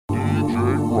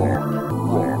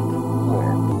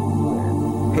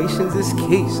Actions is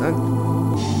key, son.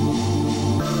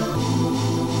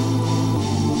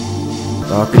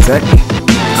 Architect.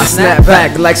 I snap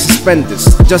back like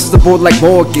suspenders, adjustable like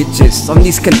mortgages on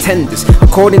these contenders.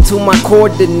 According to my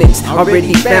coordinates,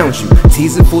 already found you.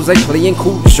 Teasing fools like playing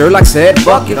cool. Sherlock said,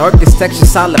 fuck it. Architecture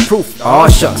solid proof. Aw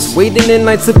shucks. Waiting in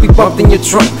line to be bumped in your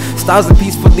trunk. Styles are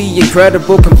peacefully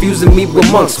incredible, confusing me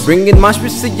with monks. Bringing my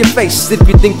spirits to your face if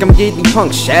you think I'm getting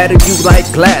punked. Shatter you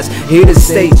like glass, here to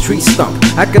stay, tree stump.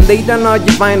 I can lay down all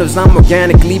your vinyls, I'm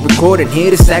organically recording. Here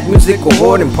to stack musical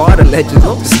hoard and part of legends.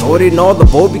 Distorted and all the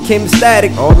board became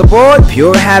static. All aboard,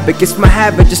 pure havoc, it's my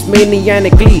habit, just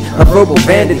maniacally. A verbal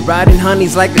bandit, riding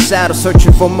honeys like a shadow,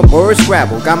 searching for my word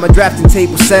scrabble. Got my drafting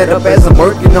table set up as I'm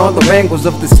working all the angles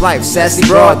of this life. Sassy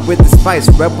broad with the spice,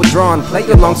 rebel drawn. Play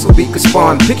along so we could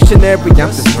spawn. Pictionary, I'm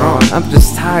just drawn. I'm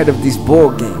just tired of these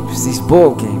board games,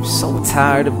 so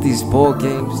tired of these board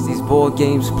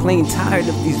games, plain tired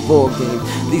of these board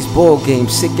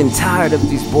games, sick and tired of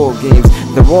these board games.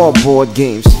 They're all board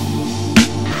games.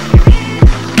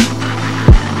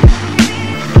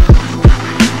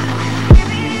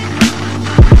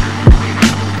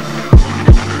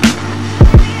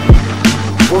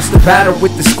 The battle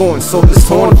with the scorn, soul is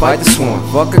torn by the swarm.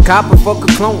 Fuck a copper, fuck a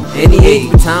clone, any age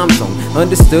with time zone.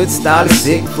 Understood, style is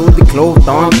sick, fully clothed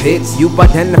armpits. You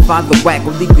identify the whack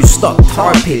will leave you stuck,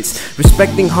 tar pits.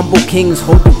 Respecting humble kings,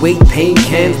 hold the weight, pain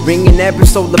cans. Bringing every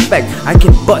soul effect, I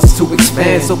can bust to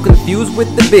expand. So confused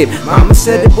with the bib, mama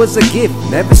said it was a gift.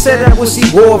 Never said I would see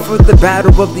war for the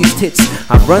battle of these tits.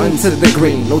 I run to the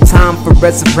green, no time for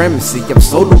red supremacy. I'm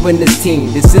solo in this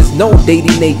team, this is no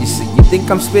dating agency. You think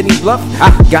I'm spitting bluff?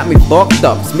 Got me fucked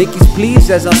up. Mickey's pleased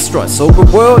as I strut. Sober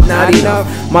world, not enough.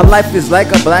 My life is like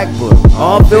a black book,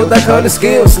 all built like other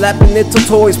skills. Slapping into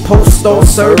toys, postal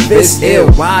service ill.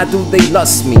 Why do they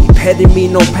lust me? Petting me,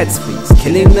 no pets please.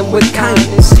 Killing them with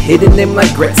kindness, hitting them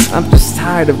like grits. I'm just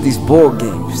tired of these board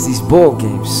games,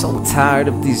 so tired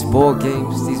of these board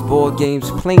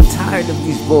games, plain tired of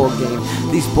these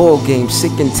board games,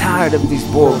 sick and tired of these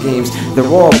board games. They're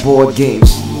all board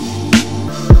games.